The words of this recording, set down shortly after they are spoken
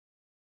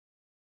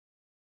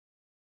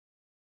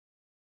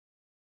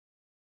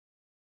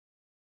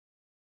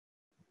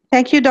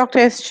Thank you, Dr.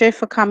 Esche,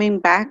 for coming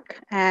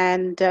back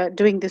and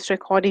doing this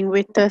recording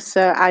with us.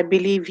 I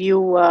believe you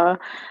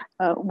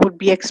would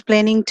be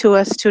explaining to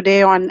us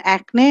today on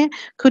acne.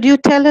 Could you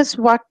tell us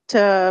what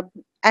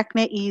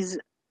acne is?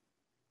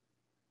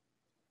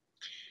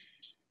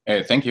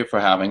 Thank you for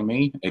having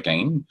me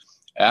again.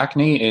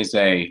 Acne is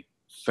a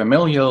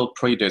familial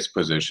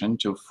predisposition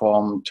to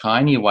form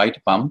tiny white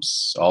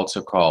bumps,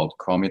 also called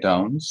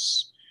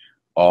comedones,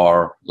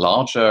 or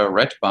larger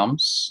red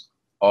bumps,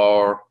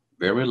 or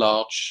very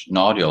large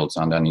nodules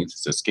underneath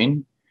the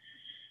skin.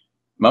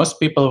 Most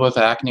people with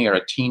acne are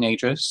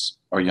teenagers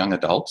or young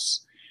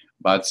adults,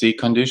 but the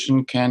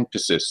condition can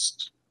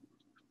persist.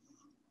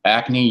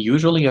 Acne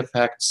usually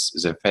affects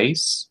the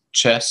face,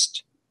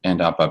 chest, and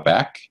upper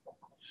back.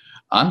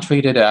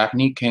 Untreated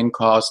acne can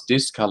cause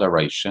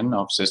discoloration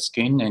of the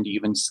skin and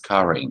even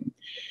scarring,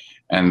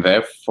 and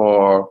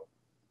therefore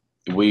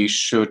we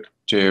should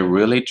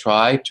really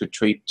try to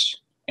treat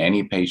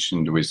any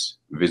patient with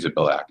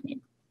visible acne.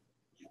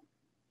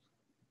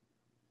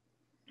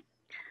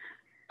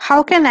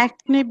 How can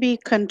acne be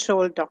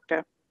controlled,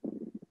 doctor?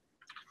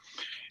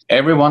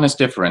 Everyone is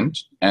different,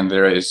 and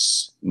there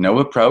is no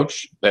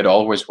approach that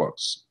always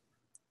works.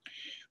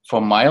 For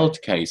mild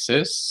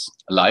cases,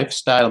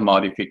 lifestyle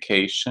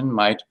modification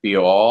might be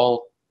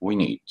all we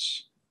need.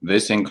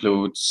 This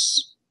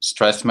includes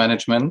stress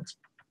management,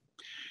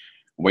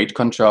 weight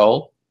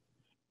control,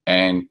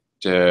 and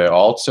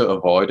also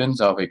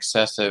avoidance of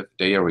excessive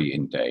dairy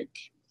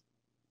intake.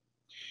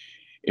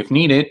 If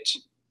needed,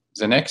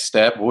 the next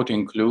step would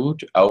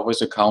include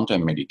over-the-counter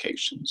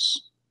medications.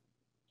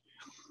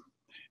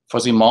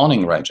 For the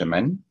morning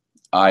regimen,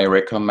 I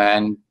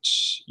recommend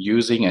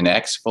using an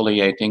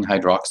exfoliating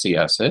hydroxy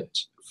acid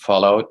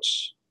followed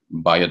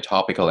by a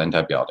topical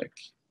antibiotic.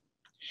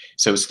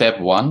 So step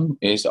one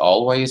is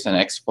always an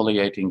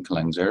exfoliating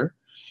cleanser.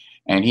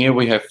 And here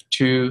we have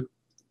two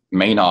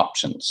main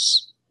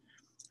options: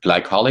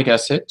 glycolic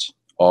acid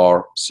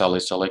or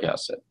salicylic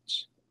acid.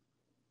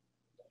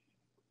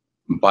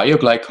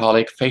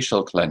 Bioglycolic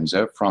facial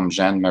cleanser from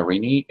Jean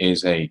Marini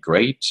is a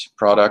great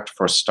product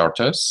for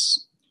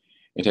starters.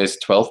 It has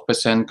 12%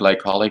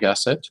 glycolic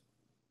acid.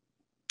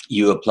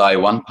 You apply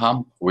one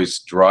pump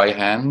with dry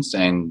hands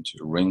and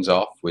rinse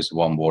off with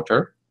warm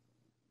water.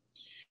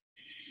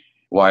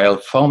 While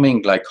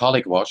foaming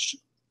glycolic wash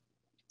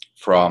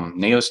from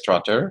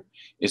Neostrator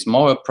is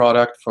more a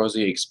product for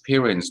the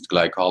experienced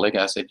glycolic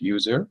acid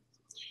user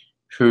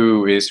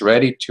who is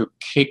ready to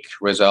kick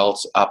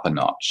results up a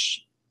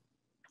notch.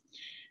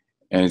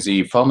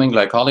 The foaming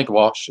glycolic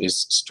wash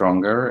is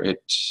stronger.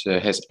 It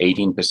has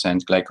 18%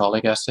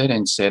 glycolic acid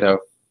instead of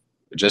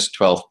just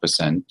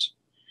 12%.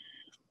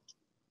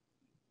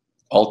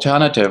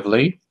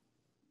 Alternatively,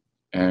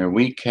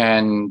 we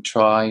can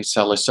try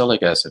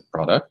salicylic acid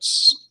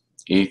products.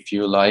 If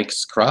you like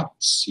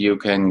scrubs, you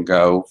can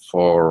go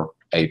for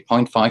a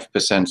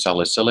 0.5%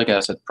 salicylic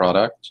acid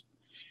product,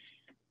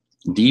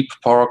 deep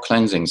pore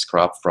cleansing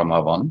scrub from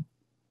Avon.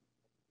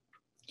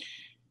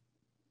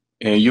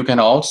 You can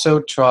also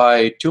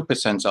try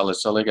 2%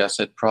 salicylic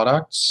acid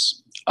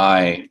products.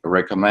 I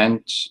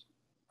recommend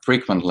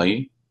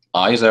frequently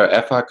either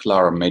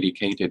Effaclar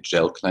medicated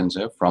gel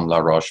cleanser from La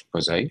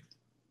Roche-Posay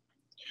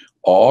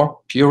or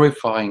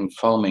purifying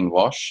foaming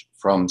wash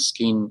from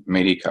Skin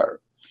Medicare.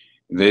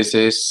 This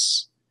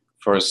is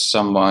for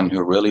someone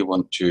who really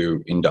wants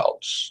to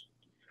indulge.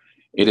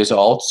 It is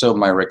also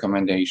my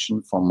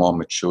recommendation for more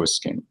mature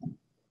skin.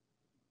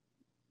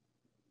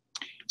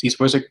 These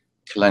were the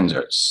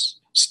cleansers.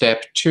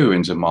 Step 2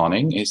 in the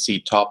morning is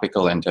the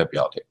topical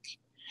antibiotic.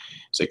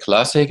 The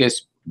classic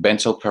is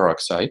benzoyl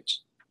peroxide.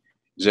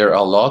 There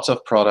are lots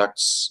of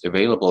products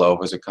available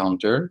over the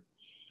counter.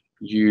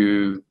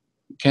 You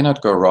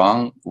cannot go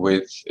wrong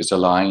with the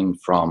line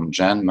from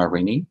Jean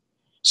Marini.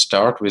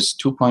 Start with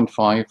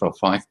 2.5 or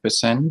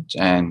 5%,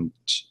 and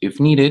if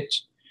needed,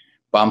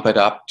 bump it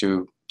up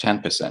to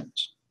 10%.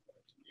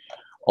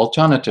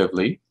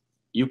 Alternatively,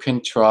 you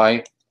can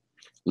try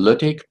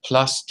Lutic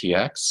plus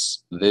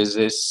TX. This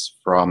is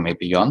from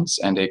Epionce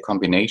and a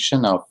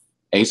combination of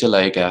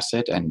azelaic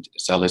acid and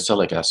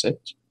salicylic acid.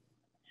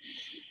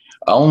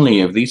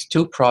 Only if these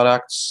two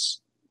products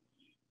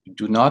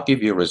do not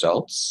give you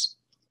results,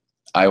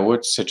 I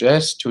would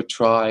suggest to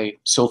try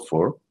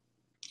sulfur.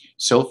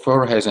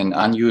 Sulfur has an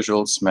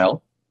unusual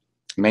smell.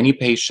 Many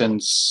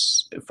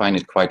patients find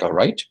it quite all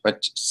right,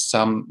 but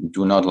some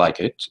do not like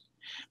it.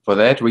 For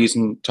that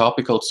reason,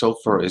 topical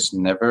sulfur is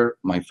never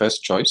my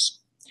first choice.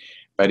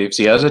 But if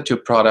the other two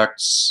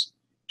products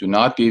do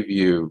not give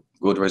you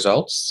good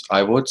results,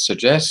 I would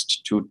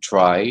suggest to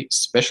try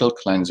Special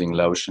Cleansing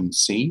Lotion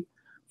C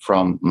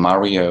from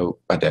Mario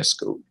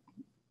Badescu.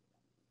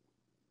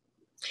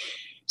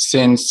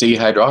 Since the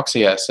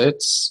hydroxy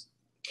acids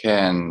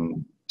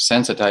can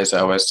sensitize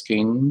our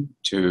skin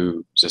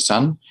to the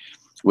sun,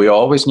 we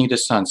always need a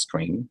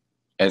sunscreen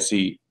as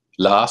the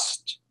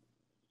last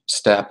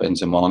step in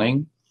the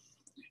morning.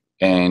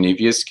 And if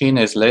your skin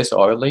is less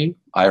oily,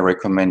 I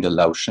recommend a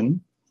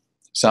lotion,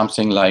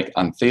 something like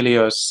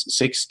Anthelios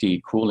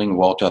 60 Cooling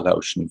Water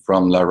Lotion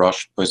from La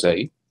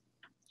Roche-Posay.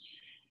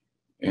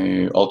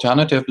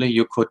 Alternatively,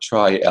 you could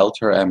try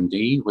Elter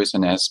MD with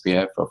an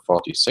SPF of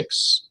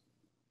 46.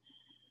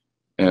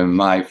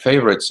 My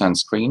favorite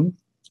sunscreen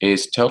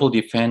is Total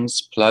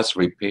Defense Plus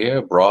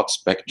Repair Broad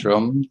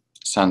Spectrum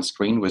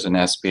sunscreen with an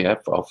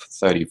SPF of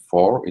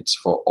 34. It's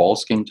for all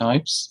skin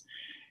types,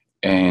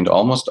 and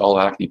almost all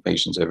acne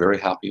patients are very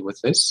happy with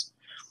this.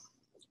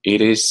 It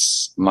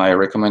is my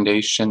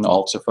recommendation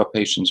also for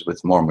patients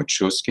with more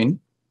mature skin.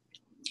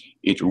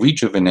 It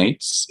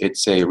rejuvenates.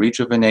 It's a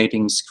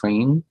rejuvenating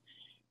screen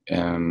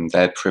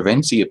that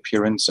prevents the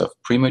appearance of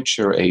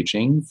premature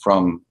aging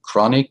from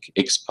chronic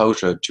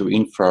exposure to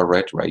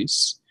infrared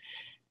rays.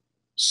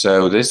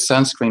 So this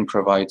sunscreen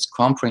provides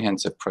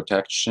comprehensive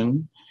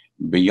protection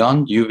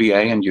beyond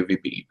UVA and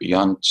UVB,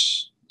 beyond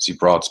the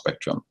broad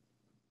spectrum.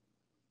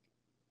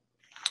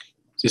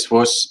 This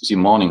was the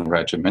morning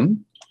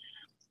regimen.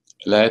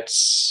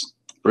 Let's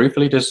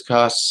briefly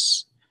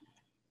discuss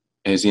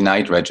the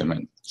night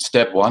regimen.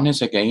 Step 1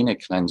 is again a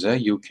cleanser.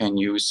 You can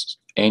use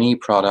any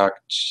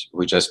product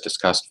we just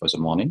discussed for the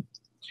morning.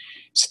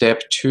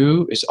 Step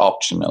 2 is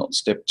optional.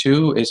 Step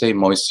 2 is a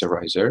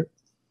moisturizer.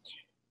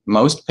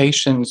 Most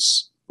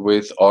patients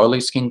with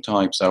oily skin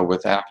types or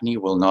with acne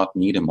will not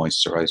need a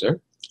moisturizer.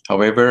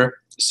 However,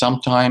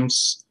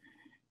 sometimes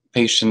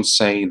patients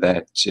say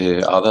that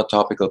other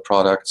topical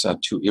products are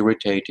too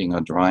irritating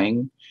or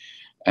drying,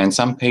 and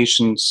some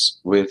patients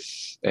with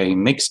a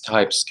mixed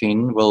type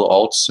skin will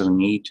also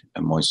need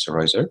a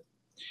moisturizer.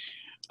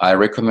 I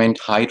recommend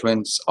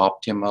Hydrant's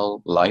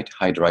Optimal Light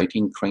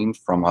Hydrating Cream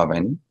from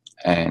Aven,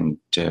 and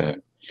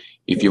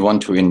if you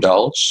want to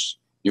indulge,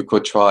 you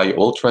could try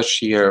Ultra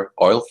Sheer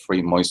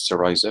Oil-Free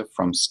Moisturizer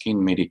from Skin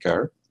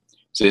Medicare.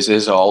 This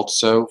is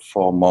also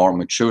for more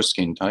mature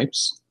skin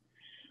types.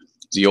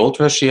 The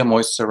Ultra Sheer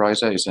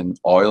Moisturizer is an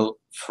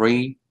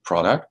oil-free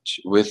product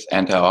with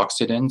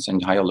antioxidants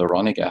and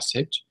hyaluronic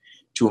acid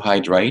to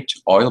hydrate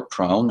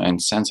oil-prone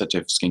and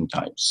sensitive skin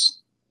types.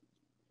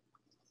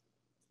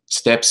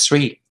 Step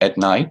 3 at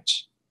night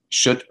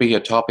should be a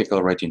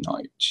topical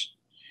retinoid.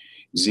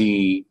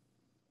 The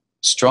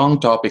strong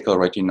topical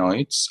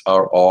retinoids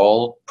are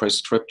all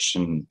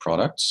prescription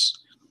products.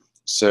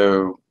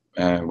 So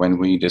when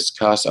we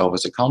discuss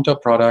over-the-counter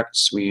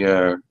products, we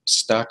are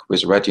stuck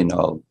with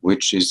retinol,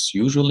 which is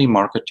usually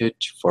marketed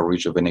for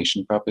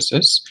rejuvenation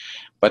purposes,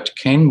 but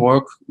can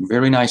work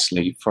very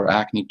nicely for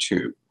acne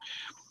too.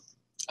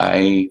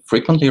 I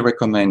frequently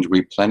recommend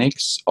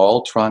Replenix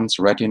All-Trans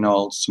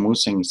Retinol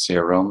Smoothing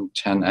Serum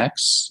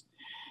 10X.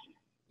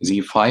 The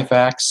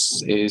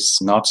 5X is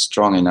not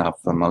strong enough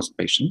for most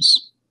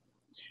patients.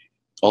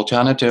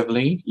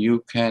 Alternatively,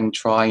 you can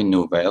try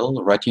Nouvelle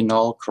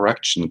Retinol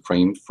Correction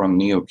Cream from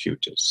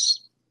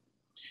Neocutis.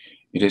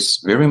 It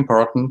is very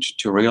important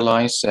to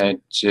realize that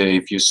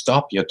if you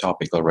stop your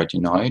topical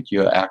retinoid,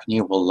 your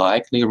acne will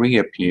likely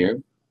reappear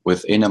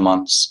within a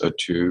month or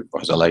 2,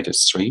 or the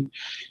latest 3.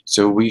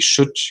 So we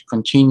should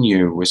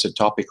continue with a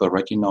topical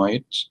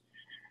retinoid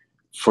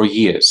for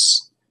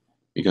years,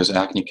 because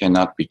acne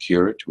cannot be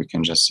cured, we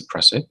can just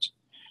suppress it,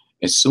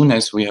 as soon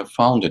as we have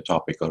found a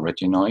topical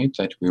retinoid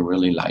that we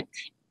really like.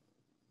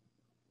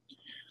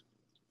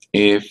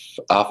 If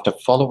after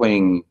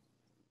following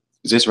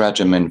this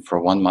regimen for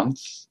 1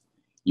 month,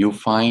 you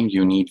find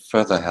you need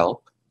further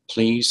help,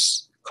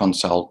 please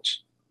consult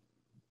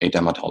a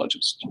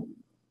dermatologist.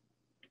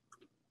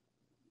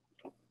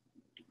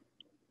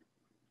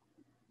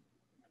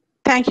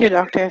 Thank you,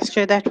 Dr.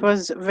 Esche. That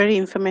was very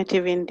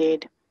informative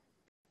indeed.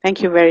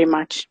 Thank you very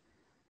much.